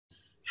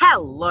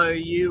Hello,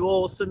 you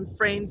awesome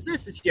friends.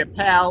 This is your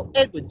pal,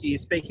 Edwards here,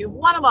 speaking with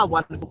one of my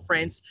wonderful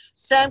friends,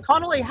 Sam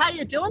Connelly. How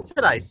you doing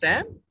today,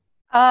 Sam?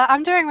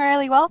 I'm doing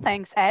really well,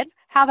 thanks, Ed.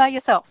 How about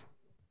yourself?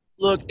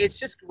 Look, it's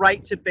just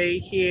great to be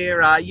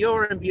here.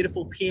 You're in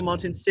beautiful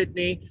Piermont in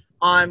Sydney.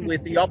 I'm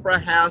with the Opera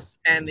House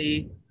and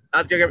the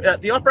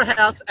Opera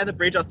House and the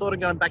Bridge. I thought of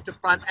going back to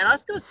front, and I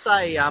was going to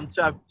say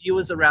to our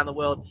viewers around the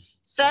world,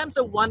 Sam's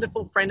a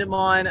wonderful friend of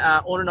mine,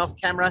 on and off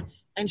camera,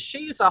 and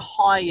she is a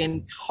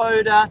high-end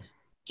coder,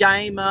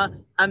 gamer,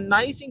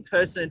 amazing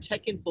person and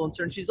tech influencer,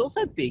 and she's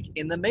also big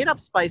in the meetup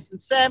space.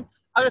 And Sam,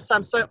 I got to say,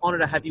 I'm so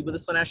honoured to have you with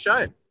us on our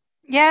show.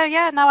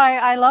 Yeah, no,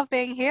 I love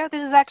being here.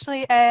 This is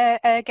actually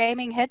a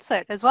gaming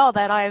headset as well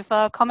that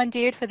I've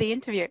commandeered for the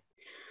interview.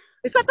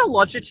 Is that the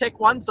Logitech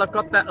one? So I've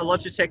got that a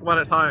Logitech one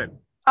at home.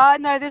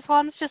 No, this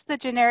one's just the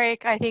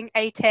generic, I think,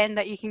 A10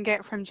 that you can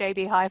get from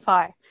JB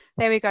Hi-Fi.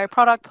 There we go,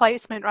 product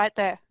placement right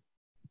there.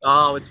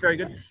 Oh, it's very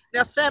good.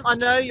 Now, Sam, I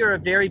know you're a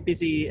very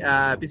busy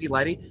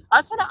lady. I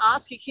just want to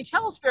ask you, can you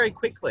tell us very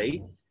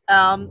quickly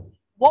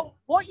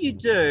what you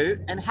do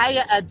and how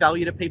you add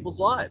value to people's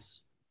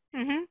lives?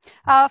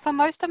 For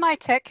most of my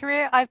tech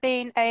career, I've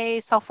been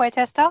a software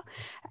tester,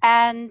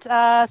 and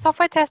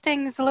software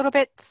testing is a little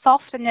bit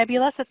soft and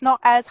nebulous. It's not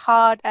as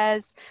hard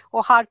as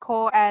or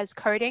hardcore as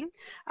coding,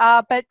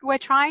 but we're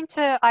trying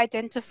to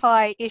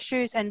identify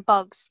issues and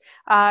bugs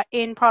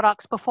in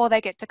products before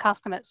they get to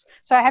customers.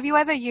 So have you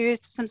ever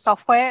used some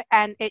software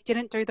and it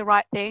didn't do the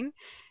right thing?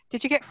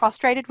 Did you get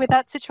frustrated with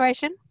that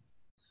situation?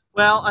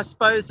 Well, I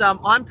suppose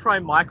I'm pro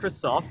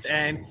Microsoft,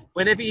 and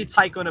whenever you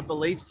take on a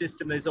belief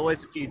system, there's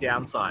always a few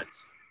downsides.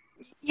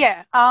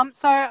 Yeah,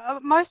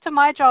 most of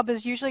my job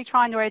is usually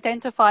trying to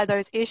identify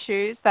those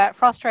issues that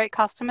frustrate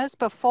customers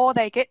before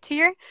they get to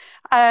you.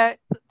 Uh,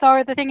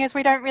 though the thing is,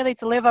 we don't really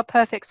deliver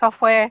perfect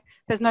software.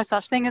 There's no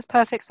such thing as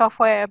perfect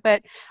software,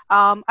 but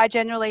I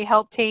generally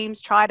help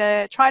teams try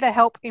to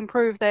help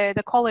improve the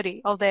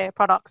quality of their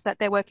products that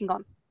they're working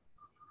on.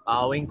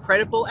 Oh,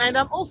 incredible. And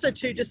also,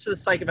 too, just for the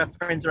sake of our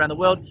friends around the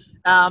world,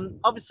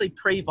 obviously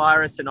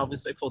pre-virus and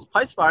obviously, of course,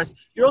 post-virus,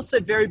 you're also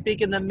very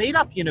big in the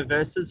meetup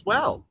universe as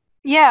well.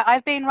 Yeah,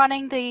 I've been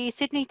running the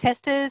Sydney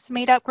Testers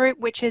Meetup group,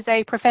 which is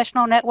a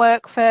professional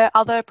network for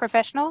other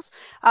professionals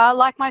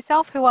like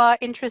myself who are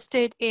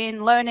interested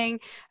in learning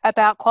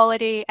about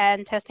quality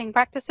and testing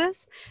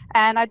practices.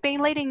 And I've been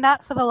leading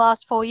that for the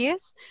last 4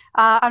 years.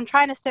 I'm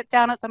trying to step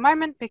down at the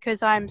moment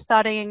because I'm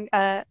starting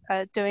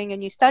doing a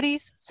new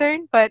studies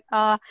soon, but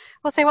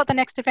we'll see what the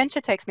next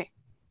adventure takes me.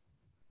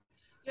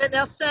 Yeah,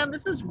 now, Sam,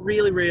 this is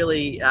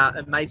really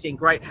amazing.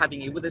 Great having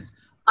you with us.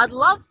 I'd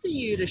love for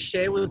you to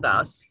share with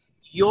us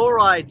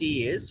your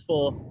ideas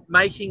for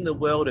making the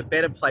world a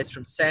better place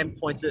from Sam's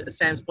point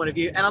of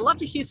view. And I'd love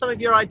to hear some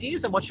of your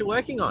ideas and what you're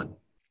working on.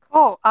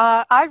 Cool.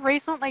 I've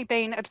recently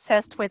been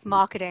obsessed with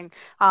marketing,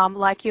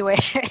 like you,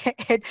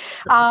 Ed.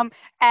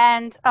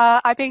 And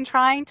I've been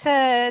trying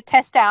to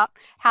test out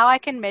how I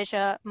can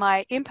measure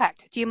my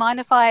impact. Do you mind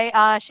if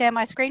I share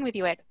my screen with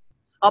you, Ed?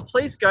 Oh,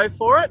 please go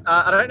for it.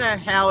 I don't know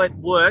how it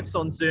works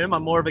on Zoom.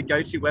 I'm more of a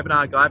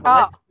GoToWebinar guy, but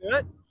Oh, let's do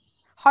it.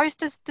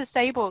 host is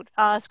disabled,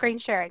 screen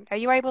sharing. Are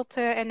you able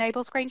to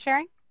enable screen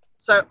sharing?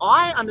 So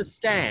I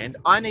understand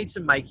I need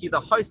to make you the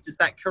host. Is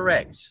that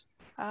correct?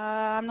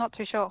 I'm not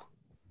too sure.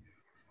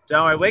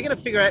 Don't worry, we're going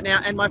to figure it out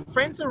now. And my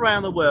friends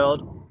around the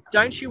world,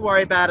 don't you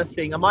worry about a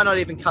thing. I might not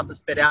even cut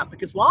this bit out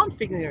because while I'm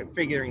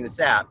figuring this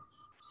out,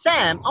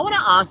 Sam, I want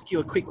to ask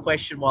you a quick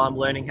question while I'm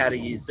learning how to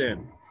use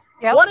Zoom.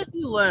 Yep. What have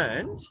you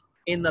learned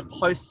in the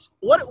post?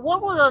 What were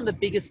one of the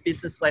biggest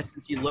business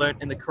lessons you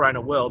learned in the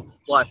Corona world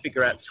while I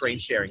figure out screen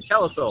sharing?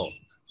 Tell us all.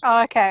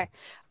 Oh, okay.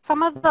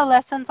 Some of the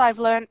lessons I've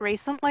learned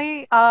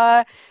recently,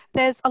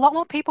 there's a lot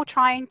more people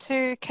trying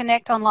to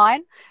connect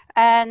online,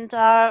 and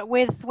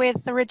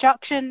with the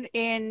reduction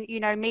in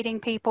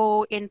meeting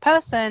people in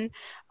person,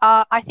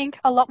 I think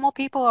a lot more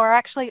people are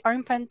actually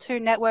open to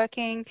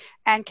networking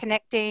and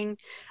connecting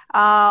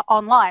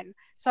online.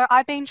 So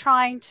I've been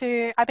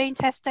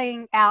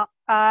testing out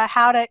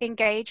how to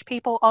engage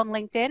people on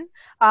LinkedIn.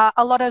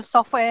 A lot of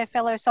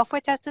fellow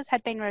software testers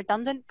had been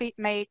redundant,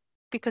 made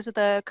because of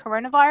the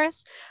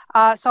coronavirus.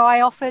 So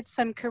I offered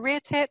some career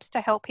tips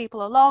to help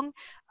people along,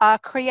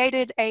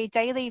 created a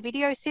daily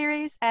video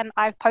series, and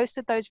I've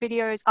posted those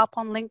videos up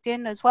on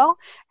LinkedIn as well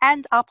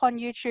and up on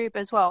YouTube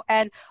as well.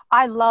 And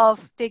I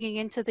love digging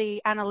into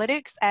the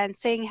analytics and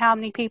seeing how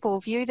many people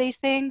view these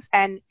things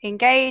and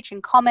engage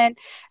and comment.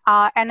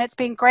 And it's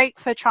been great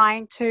for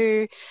trying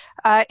to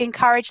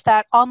encourage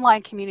that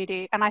online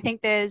community. And I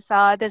think there's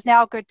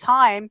now a good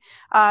time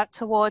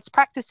towards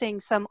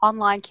practicing some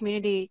online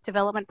community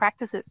development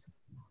practices.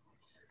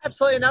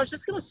 Absolutely. And I was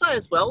just going to say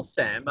as well,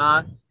 Sam,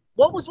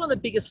 what was one of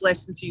the biggest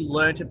lessons you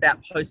learned about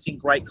posting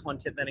great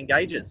content that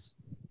engages?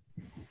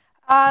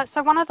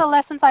 So one of the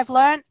lessons I've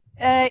learned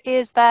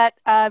is that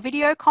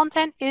video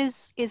content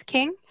is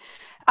king.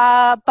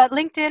 But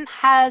LinkedIn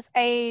has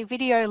a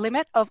video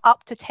limit of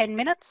up to 10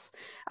 minutes.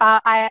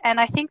 And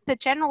I think the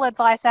general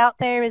advice out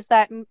there is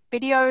that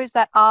videos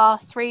that are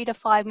 3 to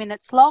 5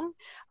 minutes long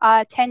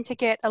tend to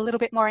get a little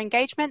bit more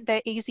engagement.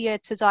 They're easier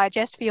to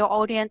digest for your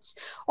audience.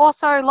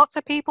 Also, lots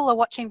of people are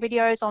watching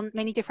videos on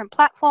many different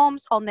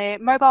platforms, on their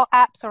mobile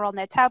apps or on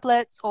their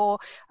tablets, or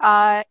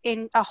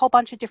in a whole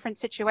bunch of different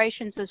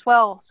situations as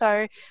well.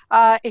 So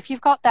if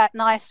you've got that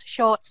nice,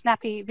 short,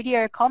 snappy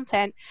video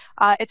content,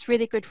 it's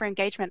really good for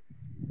engagement.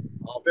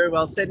 Oh, very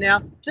well said.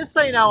 Now, just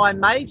so you know, I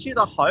made you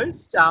the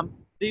host.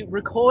 The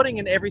recording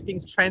and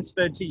everything's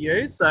transferred to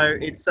you, so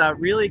it's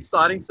really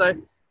exciting. So,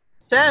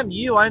 Sam,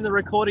 you own the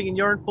recording and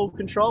you're in full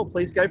control.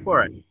 Please go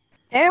for it.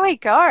 There we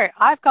go.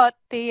 I've got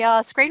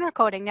the screen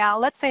recording now.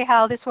 Let's see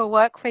how this will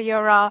work for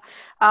your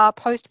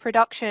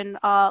post-production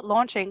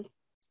launching.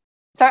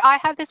 So I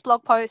have this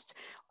blog post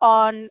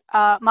on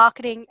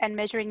marketing and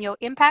measuring your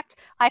impact.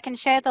 I can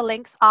share the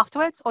links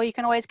afterwards, or you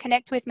can always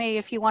connect with me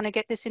if you want to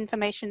get this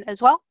information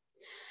as well.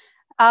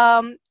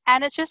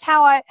 And it's just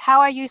how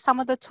I use some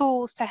of the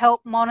tools to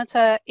help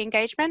monitor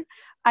engagement.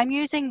 I'm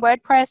using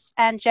WordPress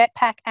and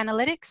Jetpack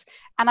Analytics,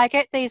 and I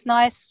get these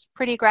nice,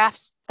 pretty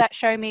graphs that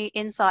show me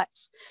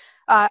insights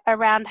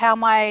around how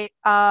my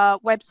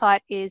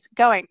website is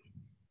going.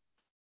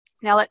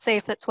 Now let's see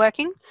if that's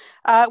working.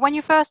 When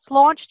you first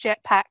launch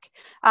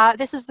Jetpack,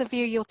 this is the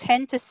view you'll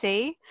tend to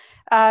see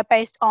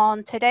based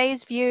on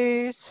today's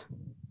views,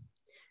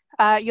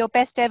 your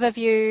best ever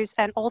views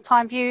and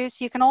all-time views.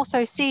 You can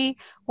also see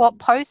what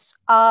posts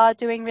are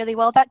doing really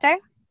well that day.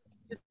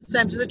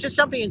 Sam, just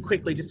jumping in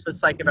quickly, just for the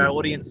sake of our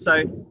audience.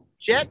 So,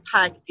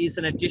 Jetpack is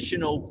an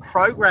additional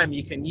program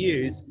you can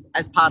use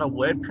as part of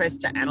WordPress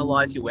to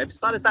analyze your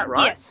website. Is that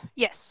right? Yes,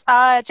 yes.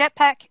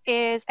 Jetpack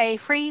is a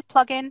free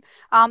plugin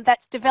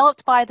that's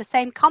developed by the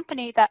same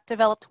company that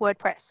developed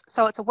WordPress.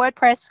 So it's a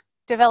WordPress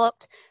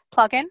developed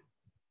plugin.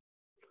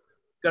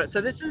 Got it.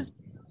 So this is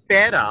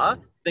better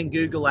than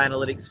Google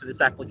Analytics for this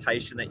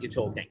application that you're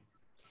talking.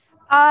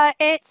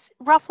 It's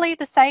roughly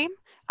the same.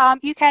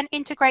 You can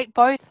integrate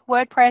both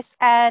WordPress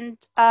and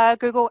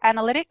Google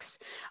Analytics.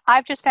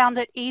 I've just found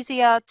it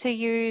easier to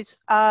use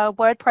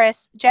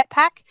WordPress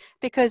Jetpack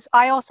because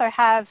I also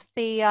have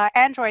the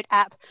Android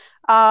app,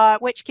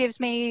 which gives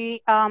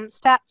me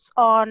stats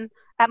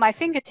at my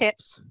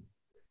fingertips.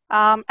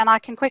 And I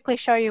can quickly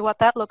show you what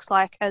that looks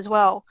like as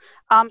well.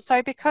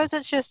 So because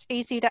it's just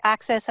easy to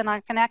access and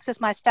I can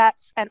access my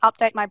stats and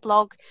update my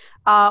blog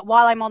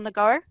while I'm on the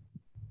go.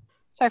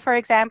 So for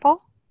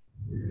example,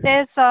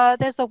 there's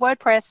the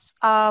WordPress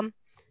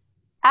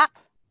app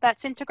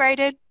that's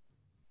integrated.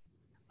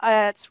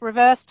 It's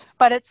reversed,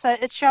 but it's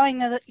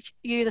showing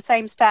you the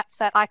same stats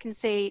that I can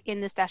see in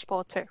this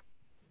dashboard too.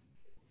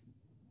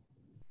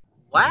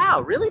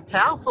 Wow, really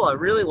powerful. I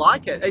really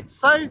like it. It's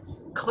so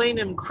clean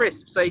and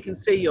crisp, so you can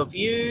see your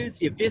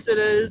views, your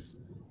visitors.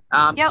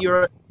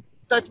 Yep.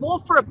 So it's more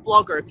for a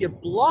blogger. If you're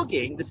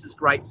blogging, this is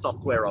great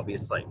software,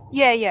 obviously.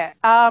 Yeah.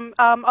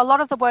 A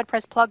lot of the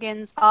WordPress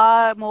plugins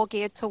are more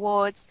geared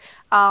towards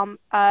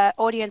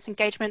audience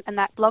engagement and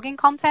that blogging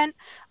content.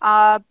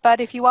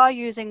 But if you are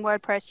using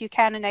WordPress, you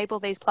can enable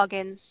these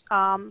plugins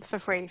for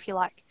free if you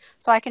like.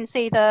 So I can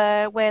see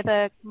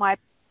where my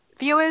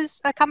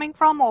viewers are coming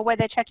from or where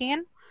they're checking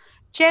in.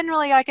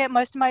 Generally, I get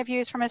most of my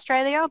views from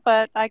Australia,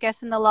 but I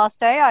guess in the last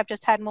day, I've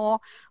just had more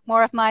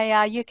of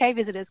my UK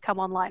visitors come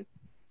online.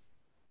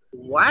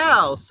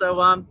 Wow.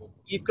 So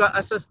you've got,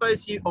 I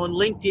suppose you on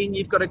LinkedIn,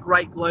 you've got a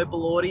great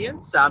global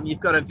audience. You've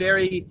got a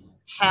very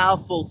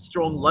powerful,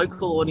 strong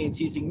local audience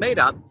using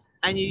Meetup,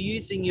 and you're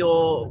using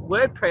your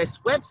WordPress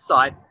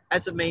website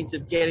as a means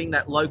of getting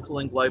that local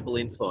and global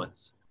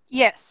influence.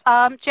 Yes,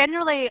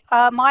 generally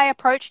my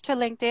approach to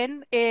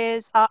LinkedIn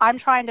is I'm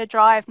trying to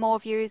drive more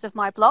views of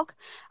my blog.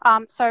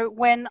 So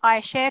when I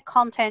share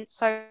content,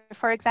 so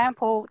for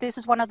example, this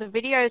is one of the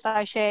videos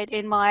I shared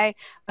in my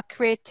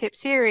career tip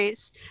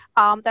series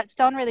that's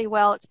done really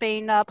well. It's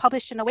been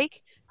published in a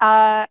week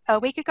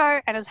ago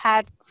and has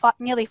had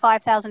nearly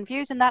 5,000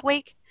 views in that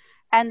week.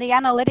 And the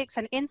analytics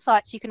and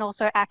insights you can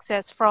also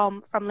access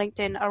from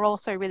LinkedIn are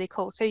also really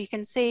cool. So you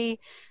can see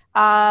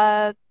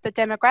the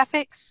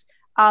demographics,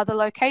 the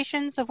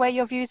locations of where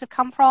your views have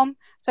come from.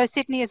 So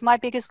Sydney is my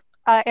biggest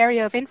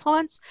area of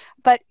influence,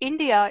 but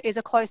India is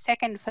a close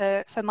second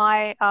for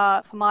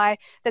my.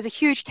 There's a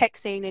huge tech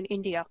scene in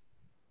India.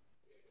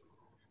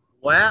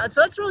 Wow,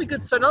 so that's really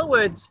good. So in other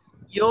words,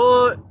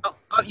 your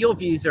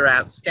views are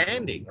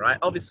outstanding, right?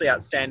 Obviously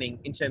outstanding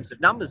in terms of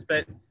numbers,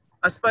 but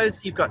I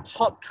suppose you've got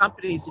top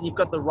companies and you've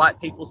got the right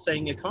people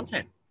seeing your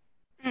content.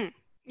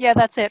 Yeah,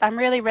 that's it. I'm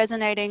really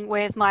resonating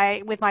with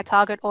my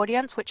target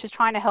audience, which is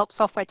trying to help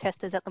software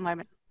testers at the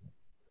moment.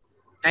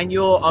 And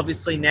you're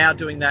obviously now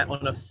doing that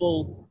on a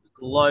full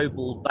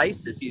global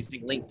basis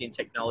using LinkedIn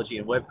technology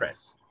and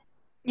WordPress.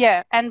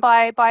 Yeah, and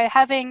by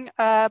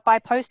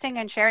posting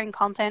and sharing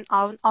content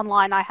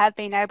online, I have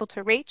been able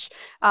to reach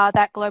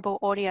that global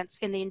audience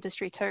in the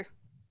industry too.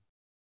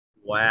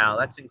 Wow,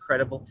 that's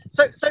incredible.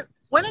 So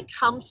when it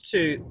comes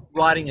to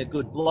writing a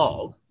good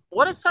blog,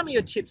 what are some of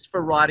your tips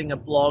for writing a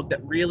blog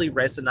that really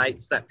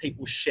resonates, that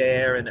people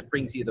share, and it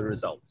brings you the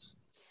results?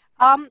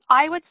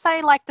 I would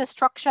say like the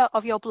structure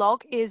of your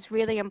blog is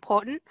really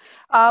important.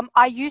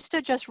 I used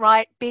to just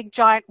write big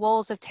giant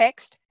walls of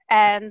text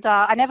and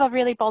I never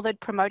really bothered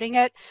promoting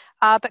it.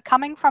 But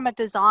coming from a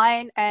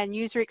design and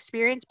user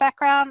experience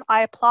background,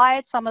 I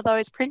applied some of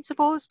those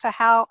principles to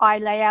how I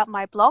lay out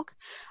my blog.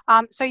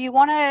 So you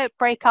want to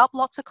break up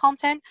lots of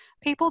content.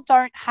 People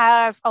don't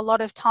have a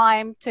lot of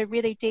time to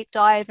really deep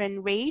dive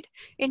and read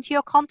into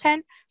your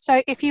content.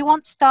 So if you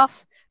want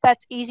stuff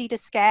that's easy to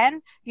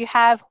scan, you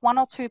have one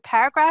or two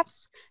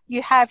paragraphs,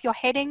 you have your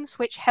headings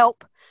which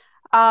help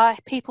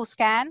people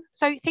scan.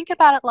 So think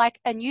about it like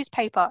a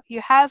newspaper.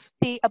 You have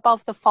the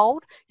above the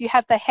fold, you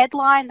have the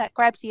headline that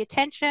grabs the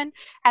attention,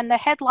 and the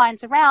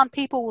headlines around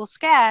people will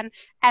scan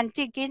and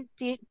dig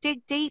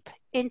deep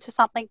into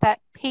something that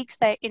piques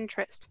their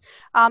interest.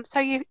 So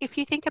if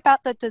you think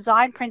about the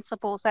design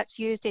principles that's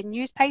used in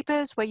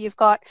newspapers, where you've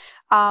got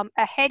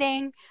a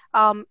heading,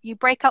 you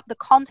break up the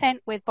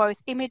content with both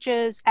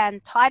images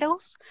and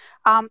titles.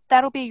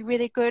 That'll be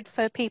really good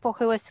for people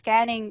who are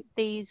scanning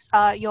these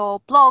your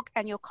blog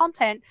and your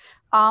content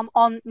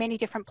on many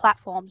different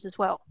platforms as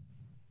well.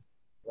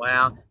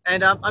 Wow.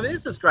 And I mean,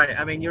 this is great.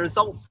 I mean, your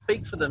results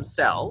speak for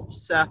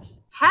themselves.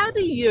 How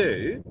do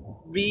you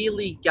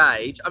really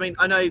gauge? I mean,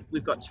 I know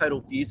we've got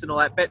total views and all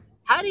that, but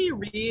how do you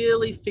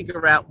really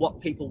figure out what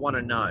people want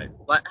to know?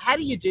 Like, how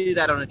do you do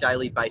that on a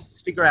daily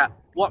basis? Figure out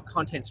what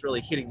content's really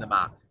hitting the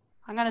mark?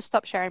 I'm going to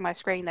stop sharing my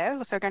screen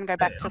there. So we're going to go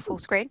Yeah, back to full awesome.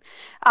 screen.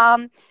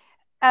 Um,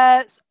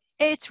 uh,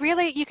 it's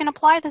really, you can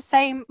apply the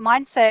same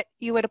mindset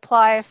you would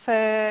apply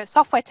for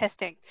software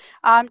testing.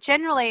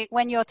 Generally,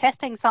 when you're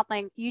testing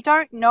something, you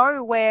don't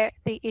know where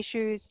the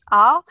issues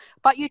are,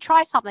 but you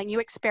try something, you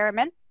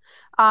experiment,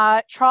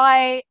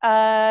 try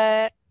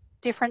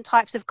different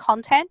types of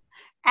content,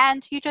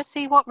 and you just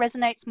see what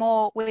resonates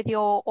more with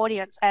your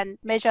audience and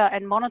measure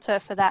and monitor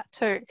for that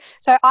too.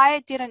 So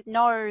I didn't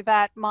know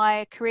that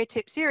my career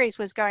tip series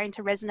was going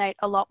to resonate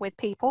a lot with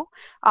people.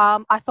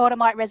 I thought it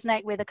might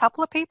resonate with a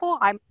couple of people.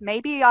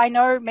 I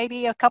know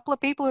maybe a couple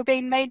of people who've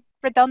been made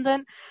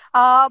redundant,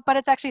 but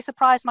it's actually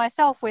surprised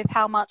myself with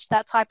how much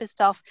that type of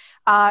stuff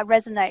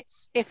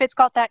resonates. If it's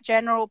got that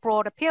general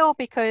broad appeal,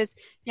 because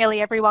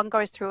nearly everyone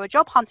goes through a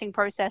job hunting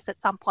process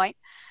at some point,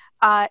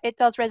 it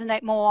does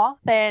resonate more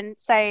than,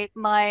 say,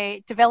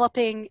 my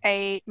developing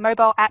a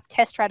mobile app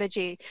test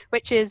strategy,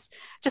 which is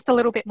just a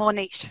little bit more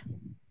niche.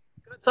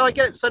 So I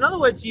get it. So in other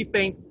words,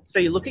 so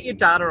you look at your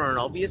data on an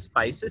obvious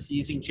basis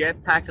using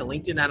Jetpack and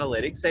LinkedIn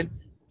Analytics. And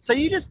so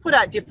you just put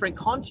out different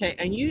content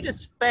and you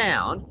just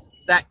found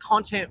that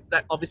content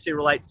that obviously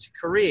relates to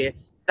career,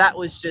 that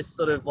was just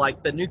sort of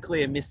like the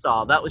nuclear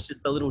missile. That was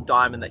just the little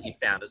diamond that you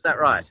found. Is that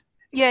right?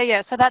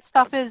 Yeah. So that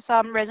stuff is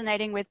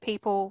resonating with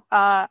people,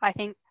 I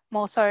think,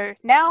 more so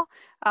now.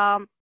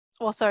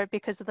 Also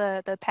because of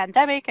the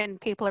pandemic,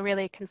 and people are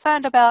really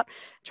concerned about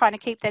trying to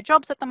keep their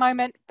jobs at the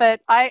moment.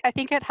 But I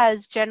think it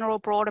has general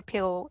broad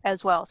appeal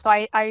as well. So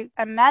I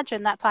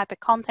imagine that type of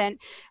content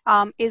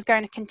is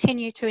going to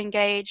continue to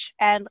engage,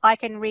 and I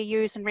can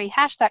reuse and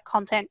rehash that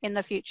content in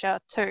the future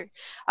too.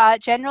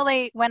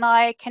 Generally, when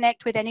I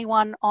connect with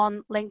anyone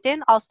on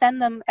LinkedIn, I'll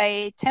send them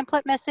a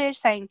template message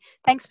saying,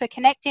 thanks for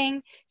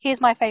connecting.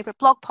 Here's my favorite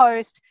blog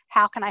post.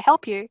 How can I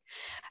help you?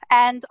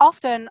 And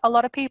often a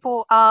lot of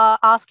people are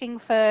asking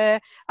for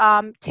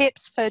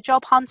tips for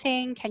job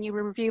hunting. Can you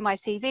review my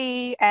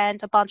CV?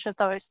 And a bunch of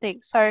those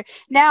things. So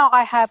now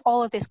I have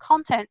all of this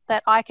content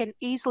that I can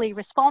easily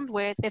respond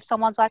with. If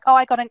someone's like, oh,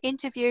 I got an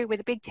interview with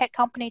a big tech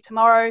company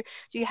tomorrow,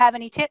 do you have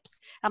any tips?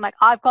 I'm like,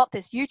 I've got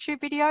this YouTube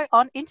video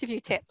on interview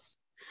tips.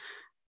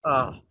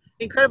 Oh,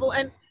 incredible.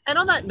 And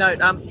on that note,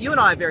 you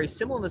and I are very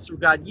similar in this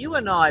regard. You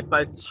and I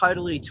both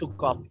totally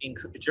took off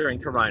during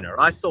Corona.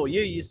 I saw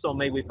you, you saw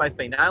me. We've both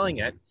been nailing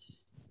it.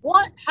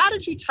 How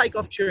did you take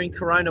off during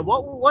Corona?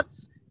 What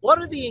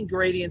are the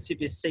ingredients of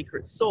your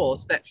secret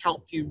sauce that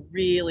helped you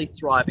really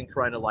thrive in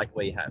Corona like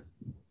we have?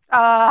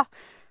 Uh,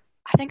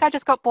 I think I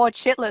just got bored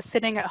shitless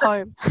sitting at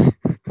home. So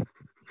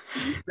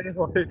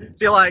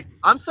you're like,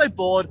 I'm so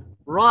bored,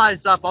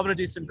 rise up, I'm going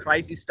to do some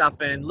crazy stuff,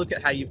 and look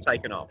at how you've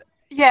taken off.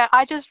 Yeah,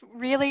 I just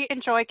really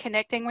enjoy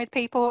connecting with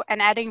people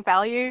and adding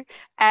value.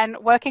 And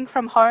working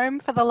from home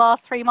for the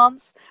last 3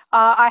 months,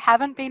 I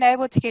haven't been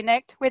able to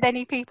connect with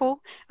any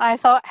people. I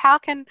thought, how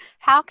can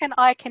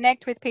I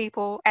connect with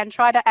people and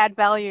try to add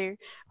value,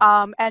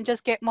 and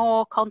just get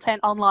more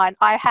content online?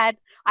 I had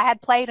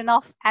played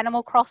enough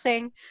Animal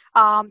Crossing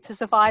to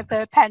survive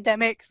the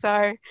pandemic,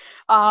 so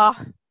I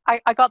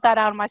got that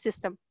out of my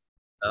system.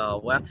 Oh,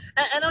 wow.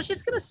 And I was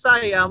just going to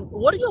say,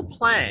 what are your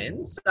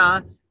plans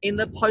in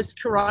the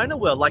post-corona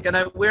world? Like, I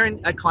know we're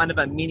in a kind of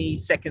a mini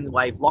second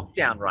wave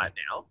lockdown right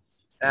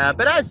now.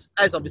 But as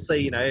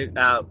obviously,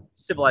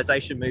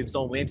 civilization moves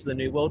on, we enter the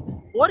new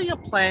world. What are your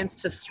plans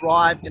to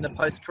thrive in the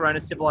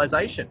post-corona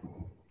civilization?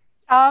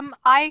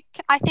 I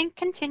think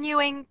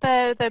continuing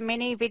the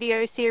mini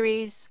video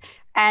series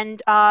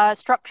and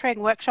structuring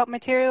workshop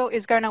material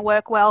is going to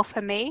work well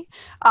for me.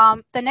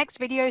 The next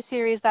video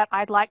series that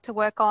I'd like to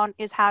work on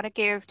is how to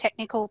give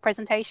technical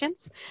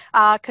presentations,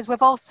 because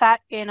we've all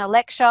sat in a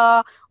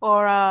lecture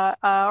or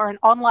an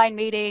online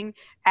meeting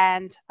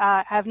and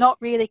have not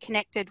really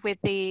connected with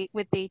the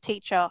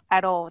teacher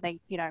at all. They,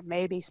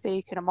 maybe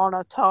speak in a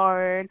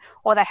monotone,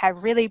 or they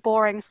have really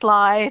boring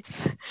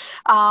slides.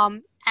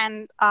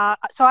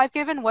 So I've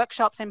given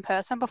workshops in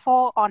person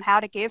before on how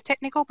to give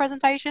technical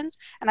presentations,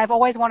 and I've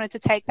always wanted to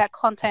take that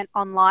content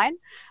online.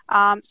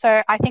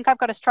 So I think I've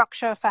got a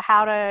structure for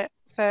how to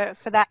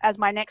for that as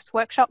my next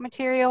workshop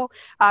material,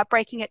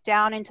 breaking it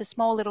down into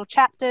small little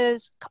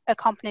chapters,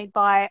 accompanied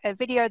by a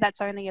video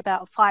that's only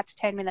about 5 to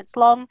 10 minutes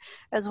long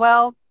as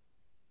well.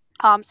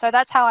 So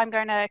that's how I'm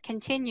going to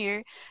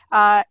continue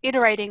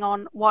iterating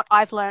on what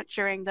I've learned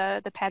during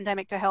the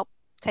pandemic to help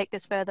take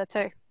this further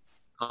too.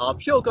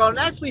 Pure gold. And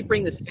as we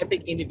bring this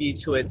epic interview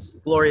to its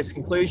glorious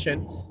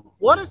conclusion,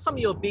 what are some of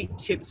your big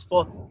tips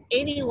for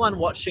anyone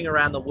watching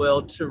around the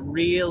world to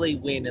really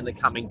win in the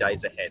coming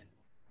days ahead?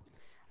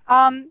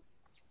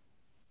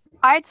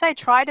 I'd say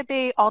try to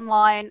be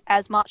online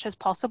as much as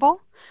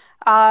possible.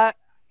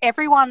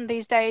 Everyone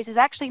these days is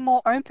actually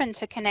more open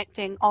to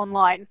connecting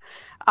online.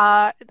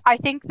 I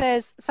think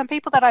there's some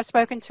people that I've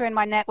spoken to in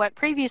my network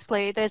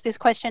previously, there's this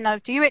question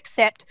of, do you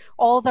accept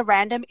all the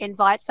random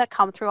invites that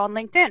come through on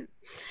LinkedIn?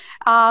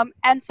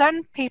 And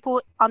certain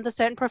people under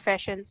certain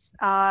professions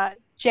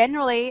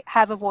generally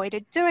have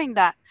avoided doing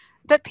that.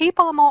 But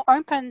people are more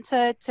open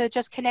to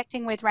just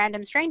connecting with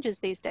random strangers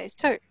these days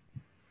too.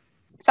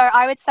 So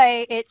I would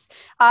say it's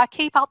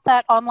keep up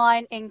that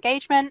online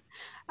engagement.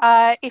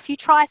 If you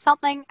try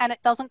something and it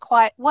doesn't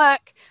quite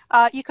work,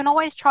 you can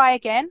always try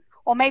again,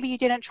 or maybe you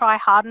didn't try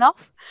hard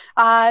enough.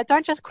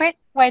 Don't just quit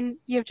when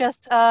you've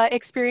just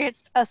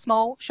experienced a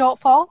small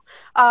shortfall,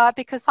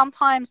 because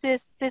sometimes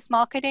this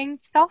marketing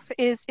stuff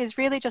is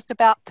really just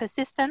about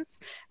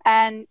persistence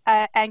and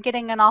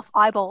getting enough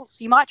eyeballs.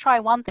 You might try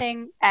one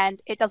thing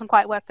and it doesn't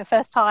quite work the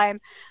first time.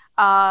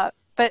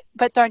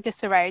 But don't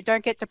disarray.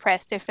 Don't get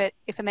depressed if it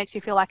makes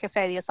you feel like a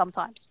failure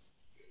sometimes.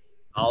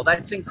 Oh,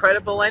 that's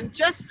incredible. And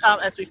just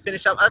as we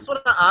finish up, I just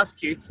want to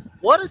ask you,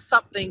 what is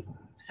something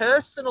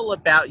personal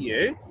about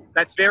you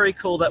that's very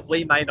cool that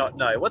we may not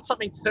know? What's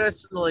something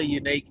personally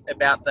unique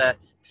about the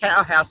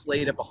powerhouse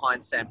leader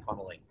behind Sam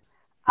Connelly?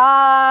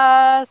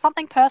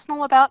 Something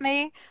personal about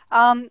me.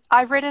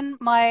 I've ridden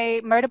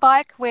my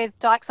motorbike with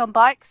Dykes on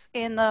Bikes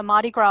in the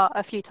Mardi Gras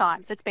a few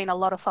times. It's been a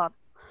lot of fun.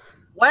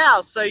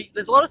 Wow, so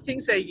there's a lot of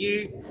things there.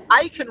 You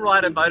can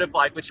ride a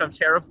motorbike, which I'm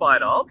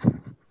terrified of.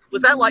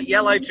 Was that like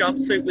yellow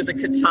jumpsuit with a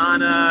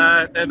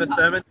katana, Uma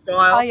Thurman Oh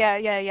style?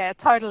 yeah,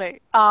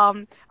 totally.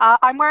 I'm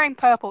wearing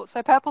purple,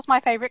 so purple's my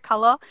favorite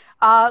color.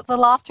 The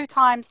last 2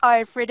 times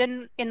I've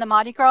ridden in the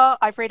Mardi Gras,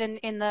 I've ridden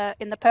in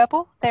the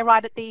purple. They're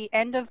right at the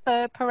end of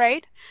the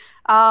parade.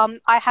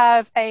 I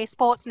have a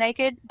sports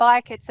naked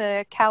bike. It's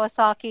a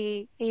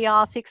Kawasaki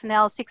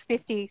ER6NL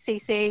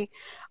 650cc.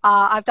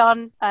 I've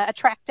done a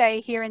track day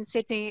here in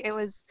Sydney.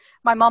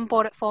 My mum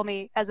bought it for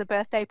me as a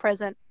birthday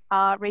present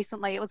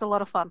recently. It was a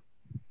lot of fun.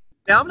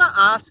 Now I'm going to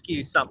ask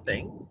you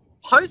something.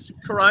 Post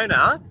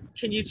Corona,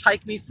 can you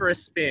take me for a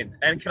spin?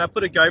 And can I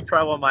put a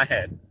GoPro on my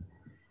head?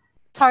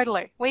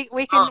 Totally. We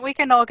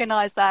can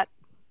organize that.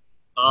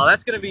 Oh,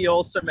 that's going to be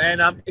awesome.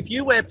 And if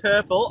you wear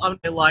purple, I'm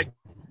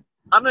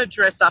going to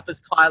dress up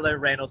as Kylo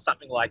Ren or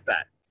something like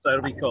that. So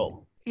it'll be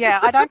cool. Yeah,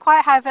 I don't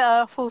quite have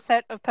a full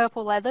set of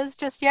purple leathers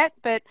just yet,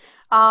 but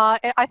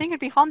I think it'd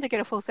be fun to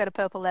get a full set of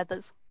purple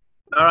leathers.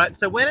 All right.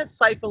 So when it's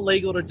safe and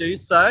legal to do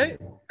so,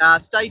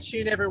 stay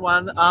tuned,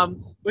 everyone.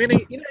 We're gonna,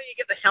 you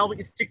get the helmet,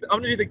 you stick. I'm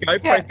gonna do the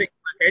GoPro thing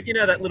on my head. You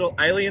know that little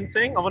alien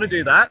thing. I want to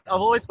do that.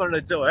 I've always wanted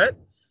to do it.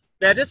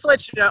 Now, just to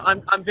let you know,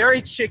 I'm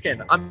very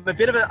chicken. I'm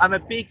a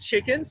big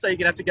chicken, so you're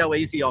gonna have to go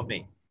easy on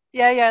me.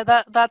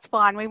 Yeah, that's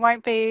fine. We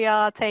won't be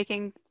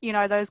taking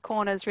those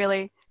corners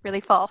really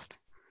fast.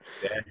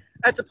 Yeah,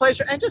 it's a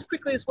pleasure. And just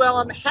quickly as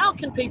well, how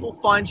can people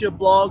find your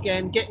blog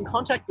and get in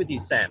contact with you,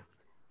 Sam?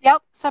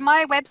 Yep. So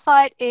my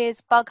website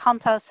is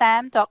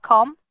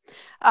bughuntersam.com.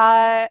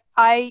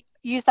 I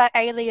use that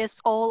alias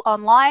all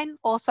online,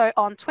 also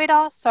on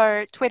Twitter.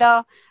 So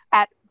Twitter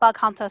at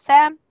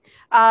bughuntersam.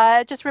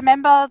 Just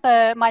remember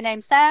my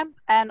name's Sam,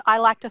 and I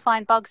like to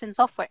find bugs in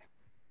software.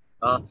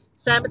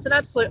 Sam, it's an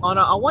absolute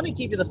honor. I want to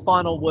give you the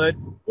final word.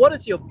 What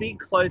is your big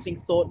closing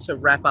thought to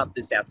wrap up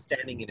this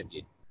outstanding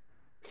interview?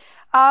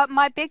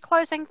 My big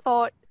closing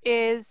thought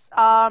is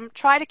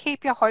try to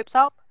keep your hopes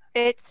up.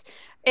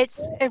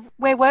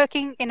 We're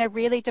working in a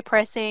really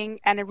depressing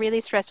and a really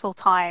stressful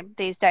time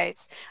these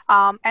days,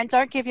 and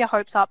don't give your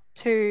hopes up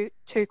too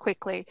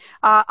quickly.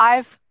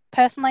 I've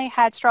personally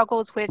had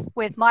struggles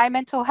with my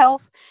mental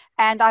health,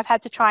 and I've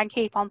had to try and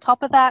keep on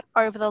top of that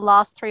over the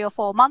last 3 or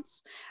 4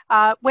 months.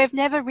 We've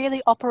never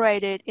really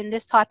operated in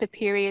this type of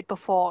period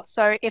before,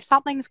 so if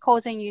something's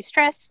causing you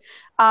stress,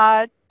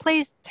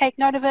 please take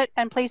note of it,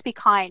 and please be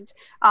kind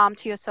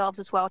to yourselves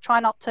as well.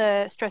 Try not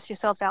to stress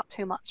yourselves out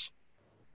too much.